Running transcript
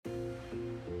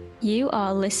You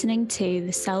are listening to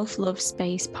the Self Love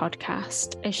Space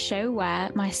podcast, a show where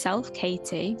myself,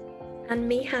 Katie, and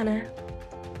me, Hannah,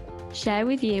 share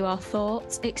with you our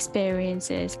thoughts,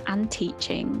 experiences, and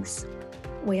teachings.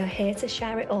 We are here to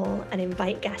share it all and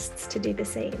invite guests to do the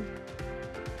same.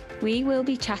 We will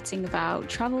be chatting about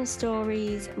travel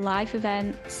stories, life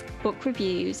events, book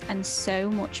reviews, and so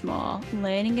much more,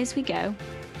 learning as we go.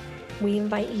 We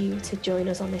invite you to join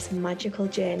us on this magical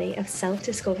journey of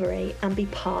self-discovery and be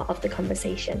part of the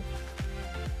conversation.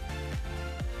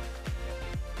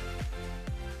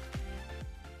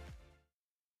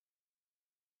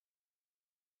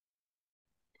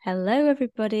 Hello,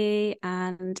 everybody,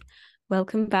 and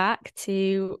welcome back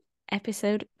to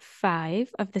episode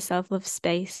 5 of the Self Love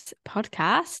Space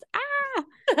podcast.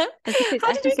 How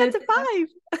did we get to 5?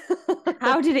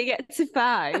 How did it get to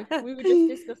 5? We were just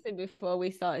discussing before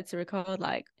we started to record,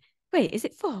 like, wait, is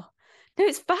it 4? No,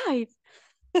 it's 5.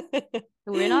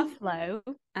 We're in our flow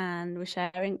and we're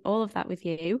sharing all of that with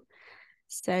you.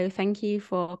 So thank you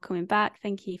for coming back.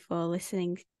 Thank you for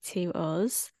listening to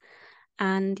us.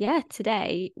 And yeah,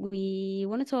 today we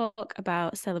want to talk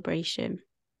about celebration.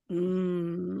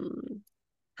 Having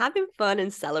fun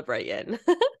and celebrating.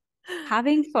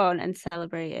 Having fun and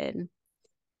celebrating.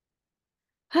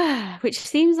 Which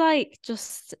seems like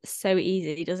just so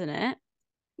easy, doesn't it?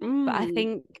 But I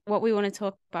think what we want to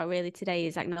talk about really today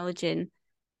is acknowledging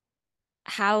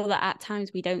how that at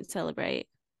times we don't celebrate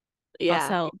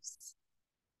ourselves.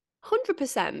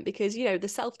 100%, because, you know, the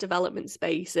self-development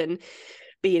space and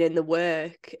being in the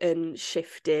work and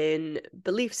shifting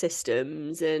belief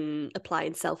systems and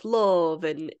applying self-love,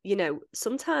 and, you know,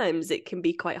 sometimes it can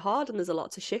be quite hard and there's a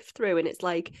lot to shift through, and it's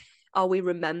like, are we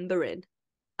remembering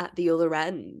at the other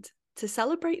end to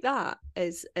celebrate that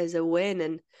as a win?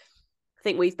 And I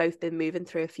think we've both been moving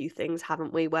through a few things,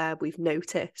 haven't we, where we've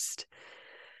noticed,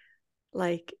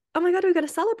 like, oh my God, we're going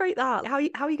to celebrate that. How are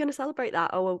you going to celebrate that?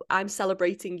 Oh, well, I'm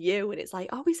celebrating you. And it's like,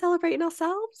 are we celebrating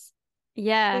ourselves?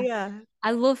 Yeah.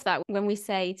 I love that when we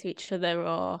say to each other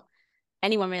or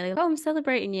anyone really, oh, I'm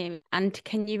celebrating you. And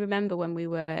can you remember when we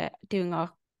were doing our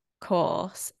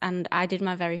course and I did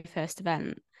my very first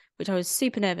event, which I was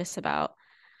super nervous about.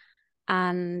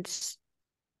 And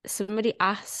somebody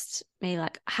asked me,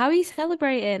 like, how are you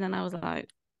celebrating? And I was like,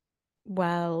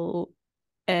 well,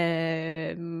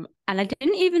 and I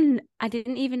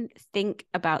didn't even think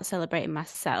about celebrating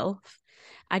myself.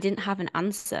 I didn't have an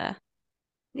answer.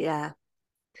 Yeah,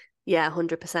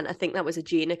 100%. I think that was a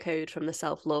Gina code from the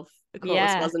self-love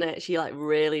course, wasn't it? She like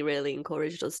really, really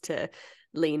encouraged us to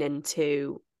lean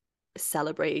into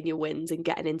celebrating your wins and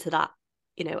getting into that,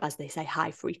 you know, as they say,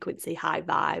 high frequency, high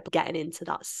vibe, getting into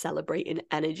that celebrating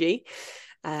energy.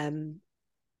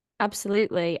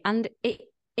 Absolutely. And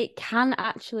it can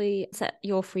actually set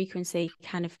your frequency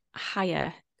kind of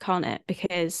higher, can't it?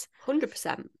 Because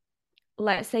 100%.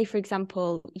 Let's say, for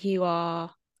example, you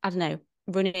are, I don't know,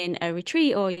 running a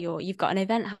retreat, or you've got an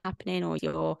event happening, or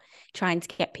you're trying to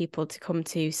get people to come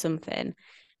to something,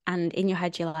 and in your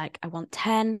head you're like, I want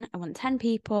 10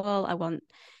 people, I want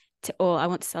to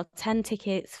sell 10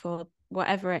 tickets for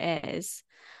whatever it is,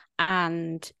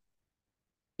 and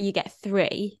you get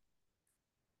 3.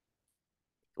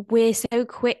 We're so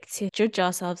quick to judge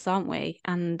ourselves, aren't we?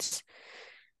 And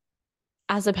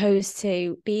as opposed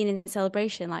to being in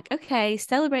celebration, like, okay,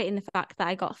 celebrating the fact that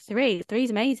I got 3. 3 is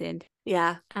amazing.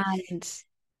 Yeah. And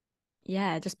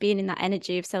yeah, just being in that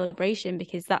energy of celebration,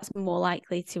 because that's more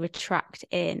likely to attract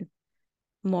in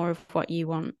more of what you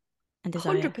want and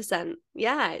desire. 100%.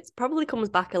 Yeah, it probably comes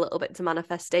back a little bit to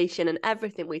manifestation, and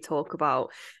everything we talk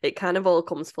about, it kind of all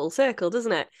comes full circle,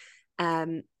 doesn't it?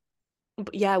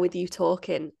 But yeah, with you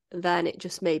talking, then it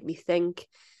just made me think,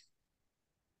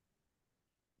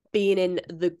 being in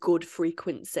the good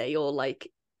frequency or like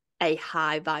a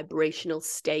high vibrational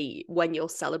state when you're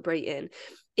celebrating,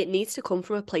 it needs to come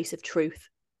from a place of truth.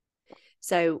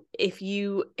 So if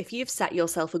you've set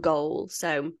yourself a goal,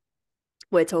 so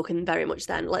we're talking very much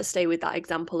then, let's stay with that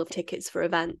example of tickets for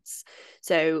events.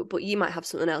 So, but you might have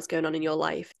something else going on in your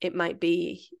life. It might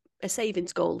be a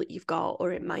savings goal that you've got,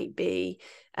 or it might be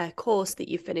a course that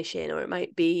you're finishing, or it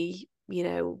might be, you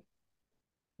know,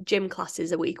 gym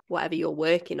classes a week, whatever you're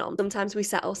working on. Sometimes we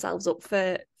set ourselves up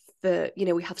for, you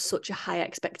know, we have such a high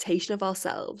expectation of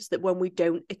ourselves that when we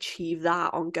don't achieve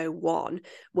that on go one,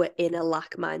 we're in a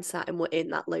lack mindset and we're in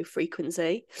that low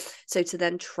frequency. So to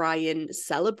then try and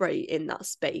celebrate in that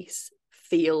space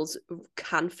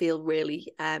can feel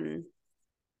really a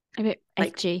bit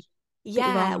edgy.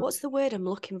 Yeah, what's the word I'm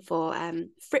looking for?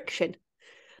 Friction.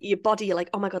 your body, you're like,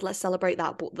 oh my God, let's celebrate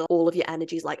that. But all of your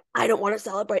energy is like, I don't want to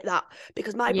celebrate that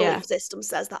because my belief system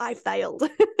says that I failed.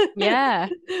 Yeah.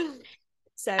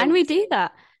 So, and we do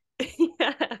that.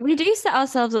 Yeah. We do set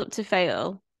ourselves up to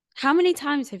fail. How many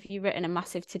times have you written a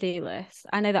massive to-do list?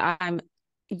 I know that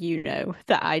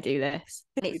that I do this.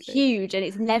 It's huge and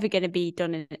it's never going to be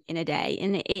done in a day.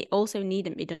 And it also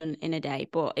needn't be done in a day.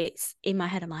 But it's in my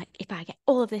head, I'm like, if I get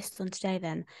all of this done today,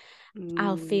 then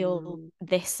I'll feel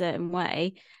this certain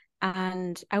way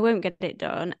and I won't get it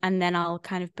done. And then I'll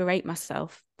kind of berate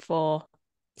myself for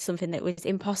something that was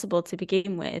impossible to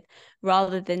begin with,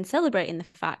 rather than celebrating the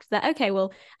fact that, okay,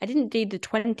 well, I didn't do the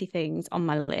 20 things on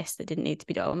my list that didn't need to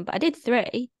be done, but I did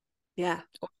 3. Yeah.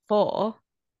 Or 4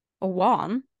 or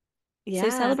 1. Yeah. So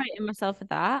celebrating myself for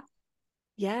that.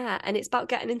 Yeah. And it's about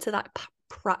getting into that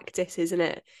practice, isn't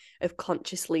it? Of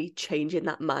consciously changing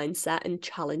that mindset and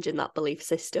challenging that belief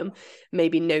system,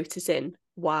 maybe noticing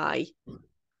why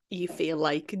you feel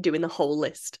like doing the whole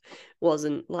list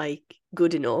wasn't like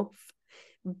good enough,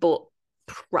 but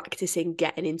practicing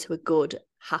getting into a good,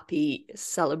 happy,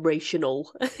 celebrational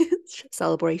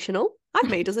I've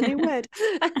made us a new word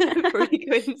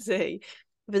frequency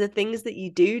for the things that you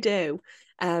do.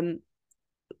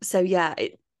 So yeah,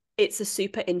 it's a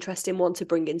super interesting one to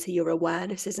bring into your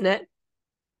awareness, isn't it?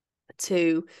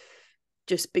 To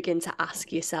just begin to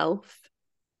ask yourself,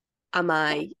 am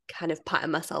I kind of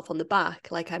patting myself on the back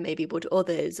like I maybe would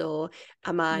others, or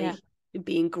am I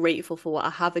being grateful for what I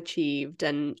have achieved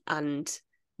and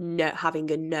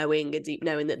having a deep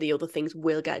knowing that the other things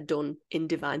will get done in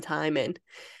divine timing?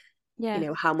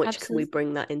 Yeah. How much can we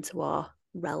bring that into our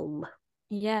realm?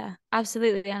 Yeah,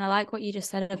 absolutely. And I like what you just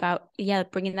said about,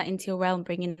 bringing that into your realm,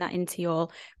 bringing that into your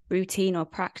routine or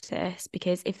practice,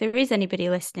 because if there is anybody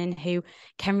listening who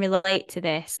can relate to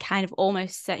this, kind of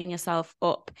almost setting yourself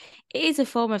up, it is a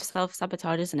form of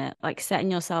self-sabotage, isn't it? Like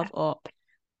setting yourself up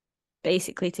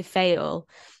basically to fail.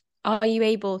 Are you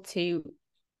able to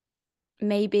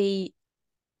maybe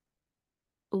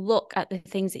look at the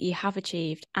things that you have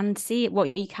achieved and see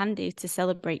what you can do to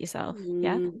celebrate yourself?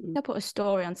 I put a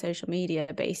story on social media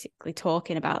basically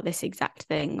talking about this exact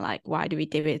thing, like, why do we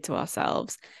do it to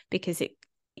ourselves? Because it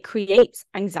creates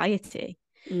anxiety.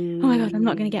 Oh my God, I'm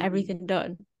not going to get everything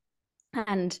done.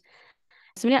 And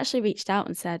somebody actually reached out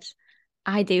and said,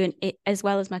 I do an it as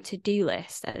well as my to-do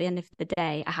list. At the end of the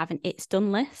day, I have an it's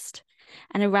done list,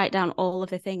 and I write down all of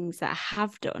the things that I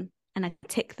have done and I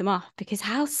tick them off, because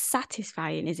how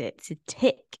satisfying is it to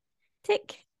tick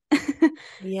tick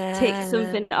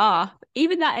something off?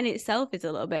 Even that in itself is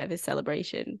a little bit of a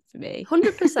celebration for me.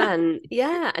 100%.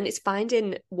 Yeah. And it's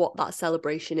finding what that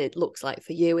celebration it looks like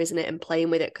for you, isn't it? And playing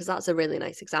with it, because that's a really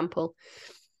nice example.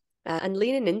 And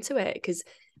leaning into it, because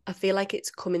I feel like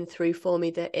it's coming through for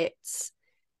me that it's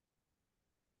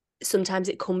sometimes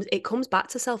it comes back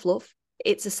to self-love.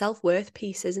 It's a self-worth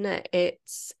piece, isn't it?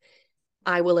 It's,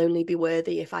 I will only be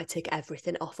worthy if I tick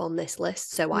everything off on this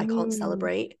list, so I can't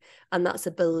celebrate. And that's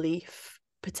a belief,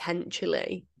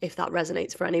 potentially, if that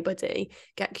resonates for anybody.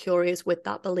 Get curious with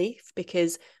that belief,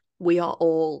 because we are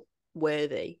all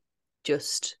worthy,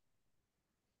 just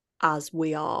as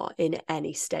we are in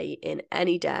any state, in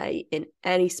any day, in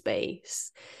any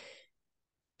space,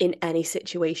 in any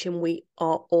situation. We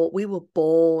were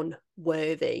born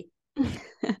worthy,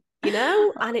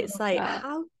 and it's like,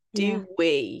 how do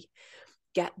we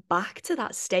get back to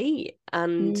that state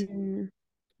and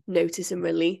notice and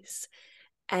release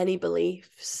any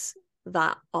beliefs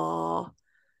that are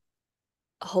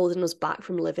holding us back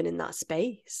from living in that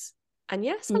space, and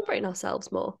celebrating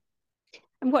ourselves more?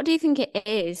 And what do you think it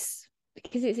is?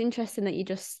 Because it's interesting that you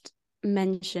just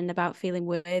mentioned about feeling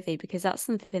worthy, because that's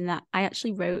something that I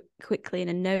actually wrote quickly in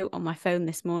a note on my phone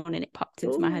this morning. It popped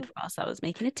into my head whilst I was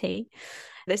making a tea.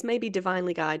 This may be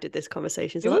divinely guided, this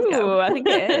conversation, so let's go. I think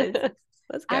it is.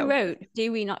 Let's go. I wrote,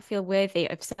 do we not feel worthy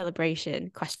of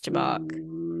celebration? ?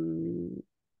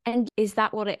 And is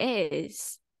that what it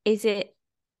is? Is it,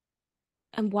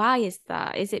 and why is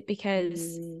that? Is it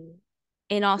because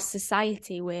in our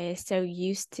society we're so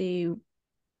used to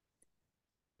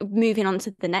moving on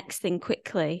to the next thing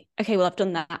quickly? Okay, well, I've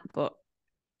done that, but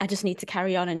I just need to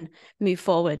carry on and move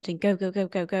forward and go,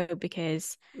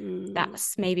 because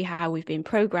that's maybe how we've been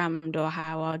programmed, or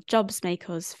how our jobs make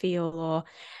us feel, or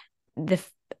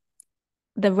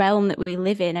the realm that we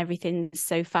live in. Everything's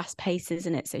so fast paced,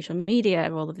 isn't it? Social media,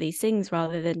 all of these things,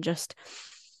 rather than just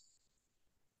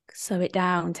slow it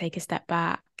down, take a step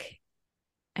back.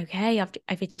 Okay,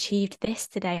 I've achieved this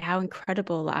today. How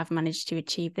incredible that I've managed to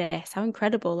achieve this. How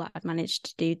incredible that I've managed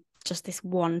to do just this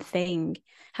one thing.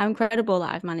 How incredible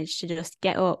that I've managed to just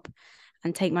get up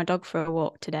and take my dog for a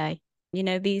walk today. You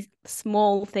know, these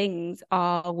small things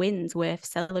are wins worth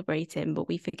celebrating, but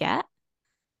we forget.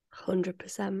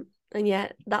 100%. And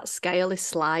yet that scale is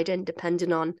sliding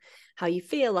depending on how you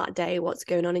feel that day, what's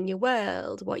going on in your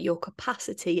world, what your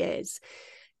capacity is.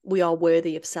 We are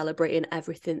worthy of celebrating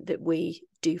everything that we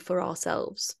do for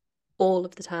ourselves all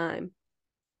of the time.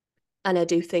 And I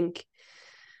do think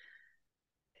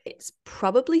it's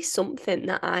probably something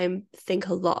that I think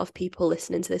a lot of people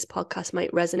listening to this podcast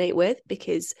might resonate with,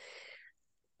 because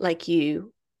like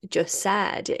you just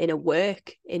said, in a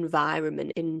work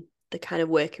environment, in the kind of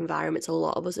work environments a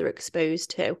lot of us are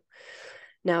exposed to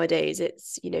nowadays,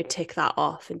 it's, you know, tick that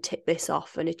off and tick this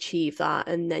off and achieve that,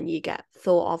 and then you get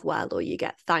thought of well, or you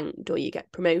get thanked, or you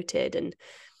get promoted. And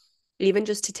even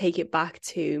just to take it back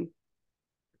to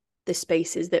the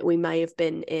spaces that we may have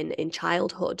been in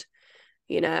childhood,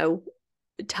 you know,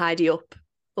 tidy up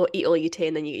or eat all your tea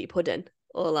and then you eat your pudding,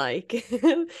 or like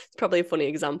it's probably a funny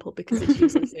example because it's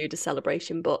using food as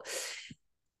celebration, but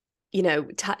you know,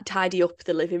 tidy up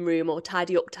the living room, or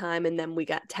tidy up time, and then we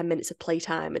get 10 minutes of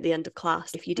playtime at the end of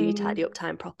class if you do tidy up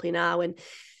time properly now. And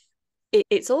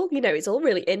it's all, you know, it's all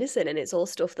really innocent, and it's all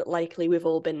stuff that likely we've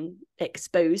all been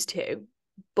exposed to,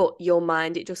 but your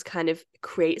mind, it just kind of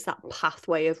creates that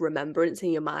pathway of remembrance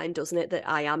in your mind, doesn't it, that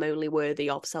I am only worthy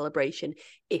of celebration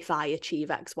if I achieve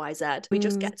XYZ. We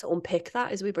just get to unpick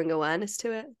that as we bring awareness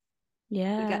to it.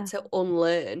 Yeah. We get to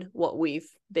unlearn what we've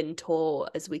been taught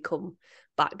as we come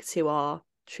back to our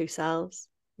true selves.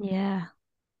 Yeah.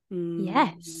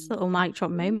 Yes, little mic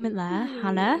drop moment there,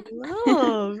 Hannah.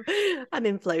 Love. I'm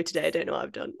in flow today. I don't know what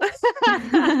I've done.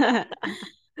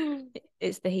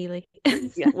 It's the Healy.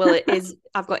 Yeah, well, it is.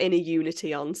 I've got inner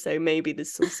unity on, so maybe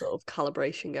there's some sort of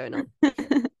calibration going on.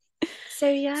 So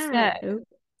yeah. So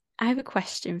I have a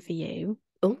question for you.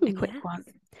 Oh, a quick one.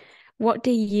 What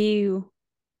do you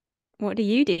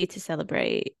do to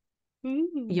celebrate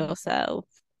yourself?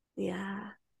 Yeah.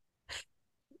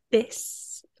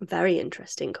 This very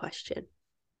interesting question.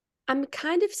 I'm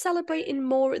kind of celebrating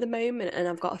more at the moment, and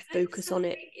I've got to focus on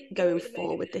it going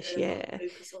forward this year,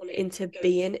 into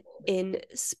being in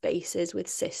spaces with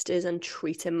sisters and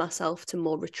treating myself to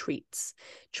more retreats,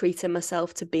 treating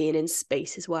myself to being in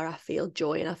spaces where I feel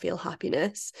joy and I feel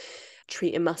happiness,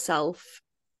 treating myself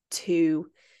to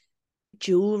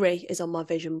jewelry is on my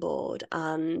vision board,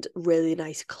 and really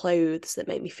nice clothes that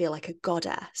make me feel like a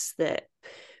goddess, that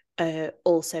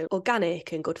also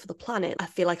organic and good for the planet. I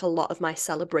feel like a lot of my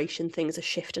celebration things are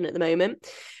shifting at the moment,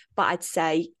 but I'd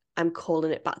say I'm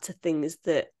calling it back to things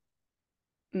that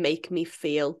make me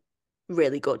feel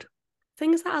really good,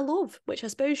 things that I love, which I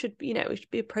suppose should, you know, should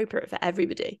be appropriate for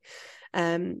everybody.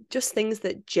 Just things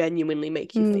that genuinely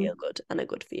make you feel good and are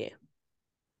good for you.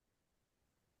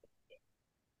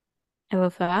 I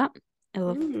love that. I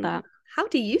love that. How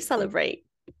do you celebrate?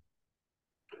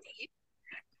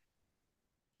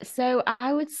 So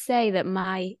I would say that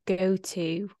my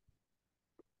go-to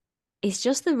is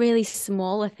just the really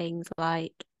smaller things.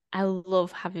 Like, I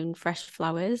love having fresh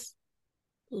flowers.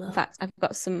 In fact, I've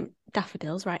got some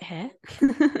daffodils right here.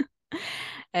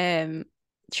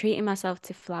 Treating myself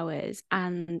to flowers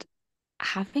and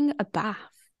having a bath.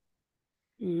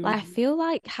 Like, I feel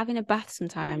like having a bath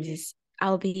sometimes is,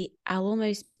 I'll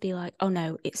almost be like, oh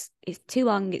no, it's too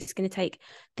long. It's going to take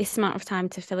this amount of time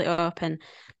to fill it up, and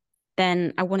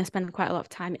then I want to spend quite a lot of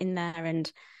time in there,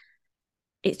 and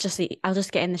it's just, I'll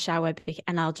just get in the shower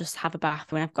and I'll just have a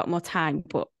bath when I've got more time.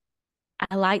 But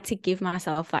I like to give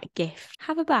myself that gift.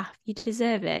 Have a bath. You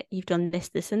deserve it. You've done this,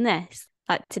 this, and this.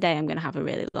 Like today, I'm going to have a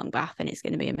really long bath and it's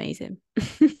going to be amazing.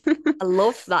 I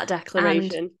love that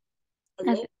declaration.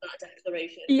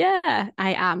 Yeah,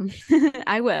 I am.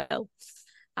 I will.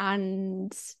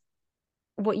 And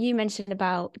what you mentioned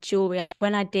about jewelry,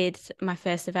 when I did my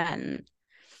first event,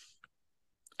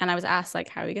 and I was asked, like,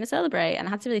 how are we going to celebrate? And I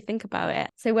had to really think about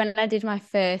it. So when I did my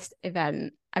first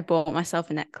event, I bought myself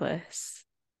a necklace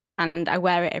and I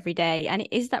wear it every day. And it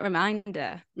is that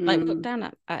reminder, like, look down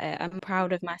at it. I'm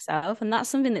proud of myself. And that's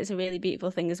something that's a really beautiful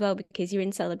thing as well, because you're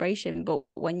in celebration. But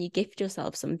when you gift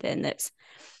yourself something that's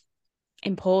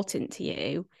important to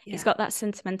you, it's got that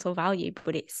sentimental value,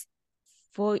 but it's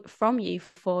from you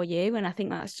for you. And I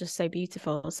think that's just so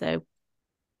beautiful. So,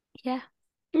 yeah.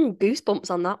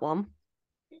 Goosebumps on that one.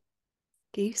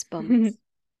 Goosebumps.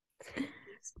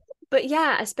 But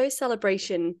yeah, I suppose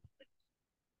celebration,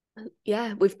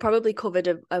 yeah, we've probably covered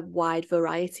a wide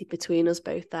variety between us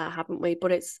both there, haven't we?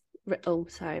 But it's, oh,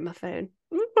 sorry, my phone.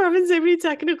 We're having so many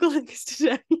technical things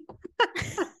today.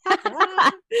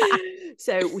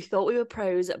 So we thought we were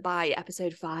pros by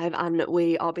episode 5, and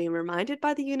we are being reminded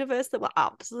by the universe that we're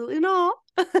absolutely not.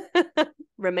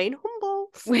 remain humble.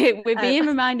 We're being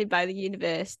reminded by the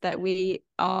universe that we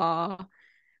are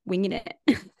winging it.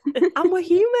 And we're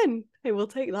human. Hey, we'll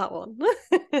take that one.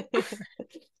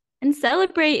 And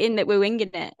celebrating that we're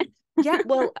winging it. Yeah,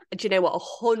 well, do you know what?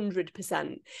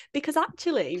 100%. Because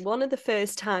actually, one of the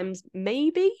first times,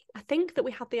 maybe, I think that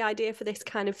we had the idea for this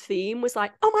kind of theme was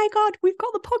like, oh my God, we've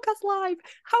got the podcast live.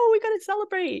 How are we going to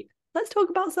celebrate? Let's talk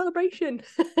about celebration.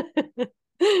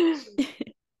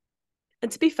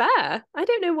 And to be fair, I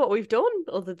don't know what we've done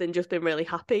other than just been really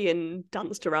happy and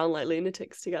danced around like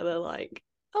lunatics together. Like,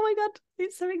 oh my God,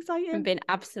 it's so exciting. We've been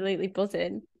absolutely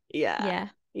buzzing. Yeah.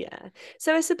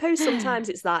 So I suppose sometimes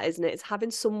it's that, isn't it? It's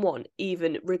having someone,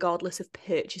 even regardless of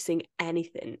purchasing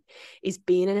anything, is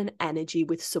being in an energy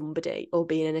with somebody or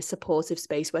being in a supportive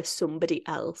space where somebody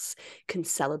else can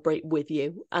celebrate with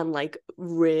you and like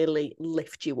really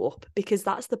lift you up, because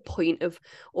that's the point of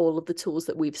all of the tools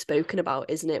that we've spoken about,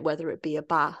 isn't it? Whether it be a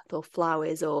bath or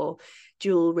flowers or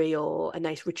jewelry or a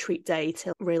nice retreat day,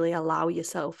 to really allow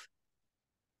yourself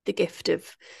the gift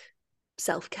of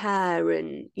self-care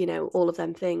and, you know, all of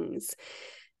them things.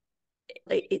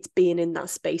 It's being in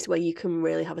that space where you can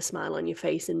really have a smile on your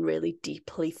face and really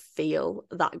deeply feel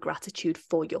that gratitude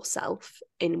for yourself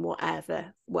in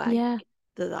whatever way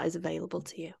that is available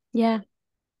to you.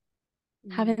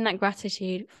 Having that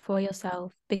gratitude for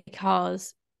yourself,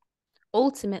 because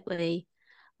ultimately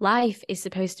life is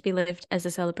supposed to be lived as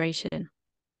a celebration.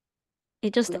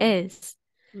 It just is.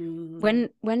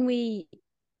 When we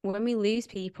lose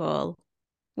people,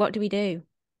 what do?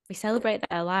 We celebrate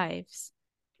their lives.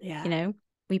 You know,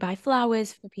 we buy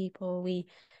flowers for people.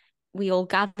 We all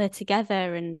gather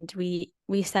together and we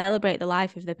celebrate the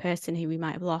life of the person who we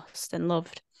might have lost and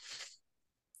loved.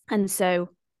 And so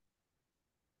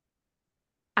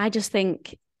I just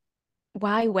think,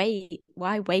 why wait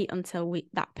until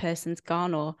that person's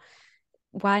gone? Or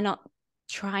why not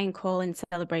try and call in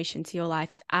celebration to your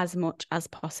life as much as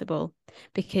possible?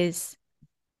 Because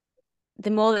the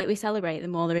more that we celebrate, the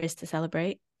more there is to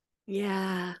celebrate.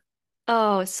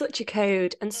 Oh, such a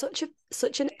code and such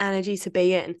an energy to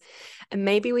be in. And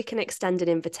maybe we can extend an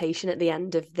invitation at the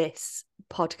end of this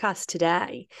podcast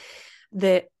today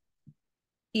that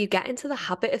you get into the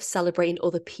habit of celebrating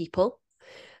other people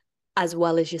as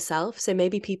well as yourself. So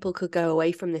maybe people could go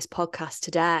away from this podcast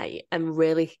today and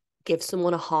really give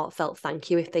someone a heartfelt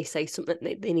thank you if they say something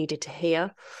that they needed to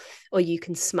hear. Or you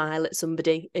can smile at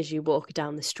somebody as you walk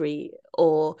down the street,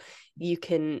 or you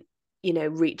can, you know,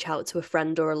 reach out to a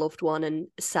friend or a loved one and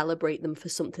celebrate them for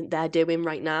something they're doing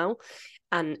right now,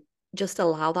 and just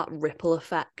allow that ripple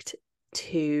effect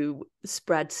to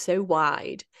spread so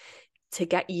wide to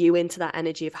get you into that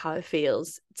energy of how it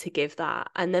feels to give that,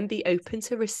 and then be open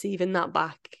to receiving that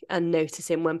back and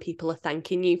noticing when people are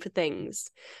thanking you for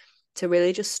things, to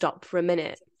really just stop for a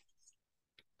minute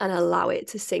and allow it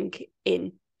to sink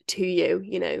in to you.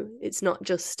 You know, it's not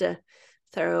just a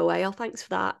throwaway, oh, thanks for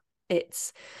that.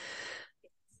 It's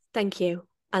thank you.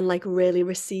 And like really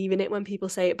receiving it when people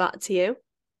say it back to you,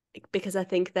 because I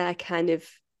think they're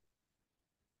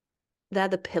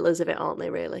the pillars of it, aren't they,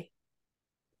 really?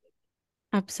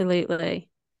 Absolutely.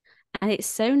 And it's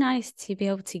so nice to be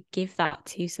able to give that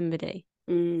to somebody.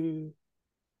 And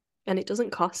it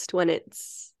doesn't cost when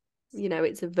it's, you know,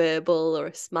 it's a verbal or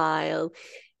a smile.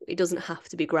 It doesn't have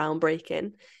to be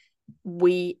groundbreaking.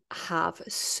 We have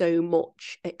so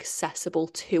much accessible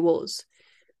to us,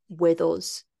 with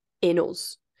us, in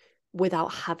us,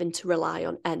 without having to rely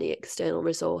on any external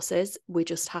resources. We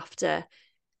just have to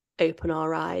open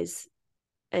our eyes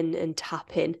and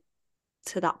tap in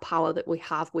to that power that we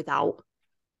have without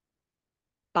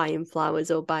buying flowers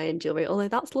or buying jewelry, although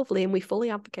that's lovely and we fully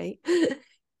advocate.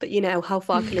 But, you know, how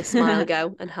far can a smile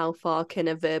go, and how far can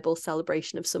a verbal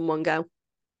celebration of someone go?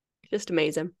 Just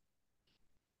amazing.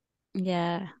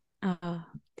 Yeah. Oh.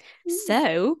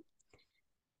 So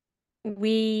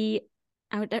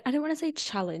I don't want to say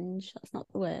challenge. That's not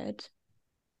the word.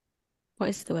 What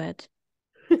is the word?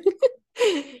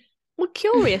 We're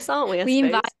curious, aren't we? We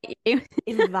invite you.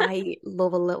 Invite.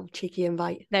 Love a little cheeky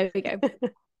invite. There we go.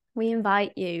 We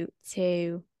invite you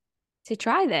to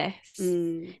try this,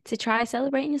 to try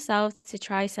celebrating yourself, to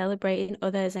try celebrating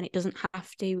others. And it doesn't have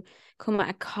to come at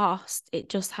a cost. It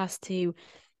just has to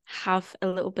have a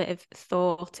little bit of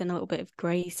thought and a little bit of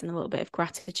grace and a little bit of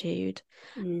gratitude,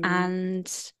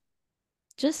 and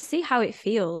just see how it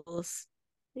feels.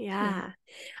 Yeah.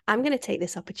 I'm going to take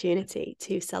this opportunity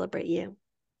to celebrate you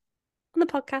on the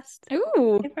podcast.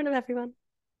 Ooh. In front of everyone.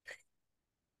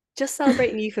 Just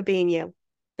celebrating you for being you,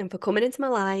 and for coming into my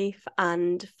life,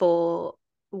 and for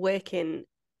working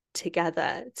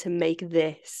together to make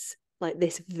this, like,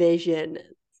 this vision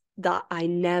that I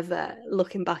never,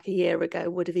 looking back a year ago,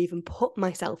 would have even put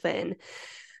myself in.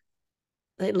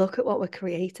 Like, look at what we're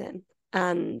creating.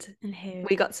 And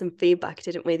we got some feedback,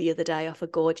 didn't we, the other day off a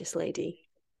gorgeous lady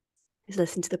who's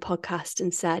listened to the podcast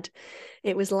and said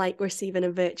it was like receiving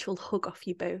a virtual hug off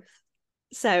you both.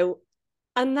 So,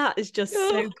 and that is just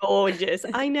so gorgeous.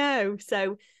 I know.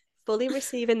 So fully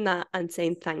receiving that and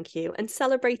saying thank you and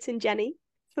celebrating Jenny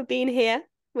for being here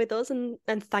with us and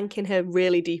thanking her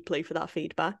really deeply for that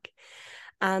feedback.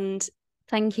 And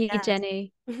thank you,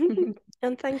 Jenny.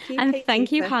 And thank you, and Katie,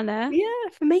 thank you, Hannah. Yeah,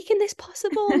 for making this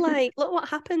possible. Like, look what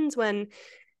happens when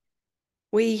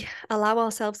we allow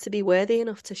ourselves to be worthy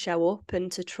enough to show up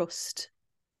and to trust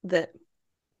that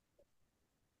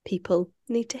people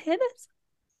need to hear this.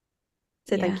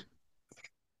 So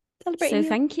thank you.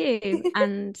 Thank you.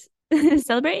 And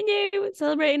celebrating you,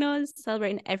 celebrating us,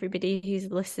 celebrating everybody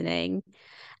who's listening.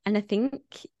 And I think,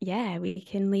 we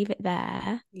can leave it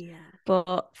there. Yeah.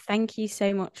 But thank you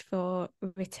so much for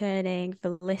returning,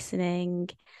 for listening.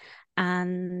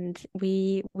 And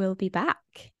we will be back.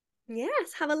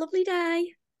 Yes. Have a lovely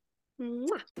day.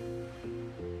 Mwah.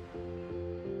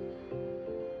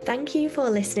 Thank you for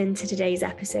listening to today's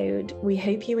episode. We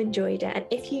hope you enjoyed it. And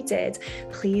if you did,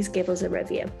 please give us a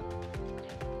review.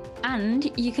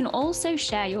 And you can also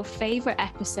share your favourite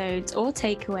episodes or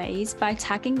takeaways by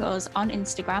tagging us on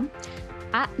Instagram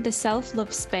at The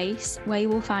Self-Love Space, where you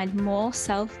will find more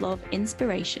self-love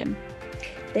inspiration.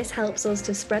 This helps us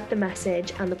to spread the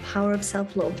message and the power of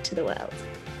self-love to the world.